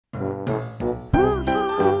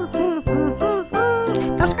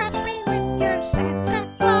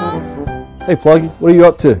Hey, Pluggie, what are you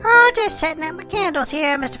up to? Oh, just setting up my candles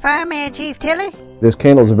here, Mr. Fireman, Chief Tilley. Those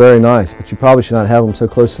candles are very nice, but you probably should not have them so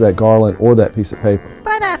close to that garland or that piece of paper.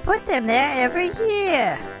 But I put them there every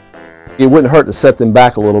year. It wouldn't hurt to set them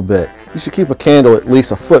back a little bit. You should keep a candle at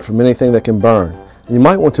least a foot from anything that can burn. And you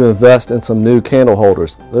might want to invest in some new candle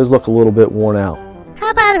holders. Those look a little bit worn out. How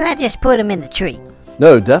about if I just put them in the tree?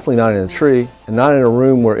 No, definitely not in a tree, and not in a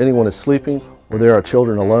room where anyone is sleeping or there are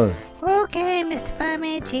children alone. Okay, Mr.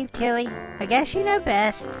 Fireman, Chief Tilley. I guess you know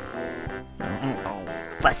best. Oh,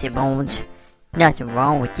 fussy bones. Nothing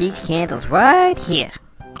wrong with these candles right here.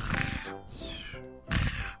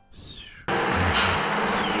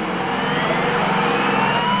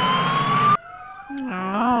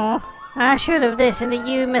 Oh, I should have listened to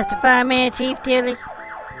you, Mr. Fireman, Chief Tilley.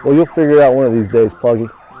 Well, you'll figure it out one of these days, Pluggie.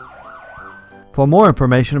 For more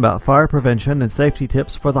information about fire prevention and safety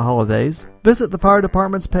tips for the holidays, visit the fire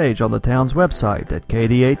department's page on the town's website at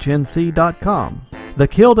kdhnc.com. The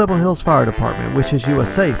Kill Devil Hills Fire Department wishes you a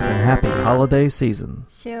safe and happy holiday season.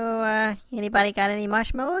 So, anybody got any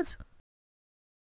marshmallows?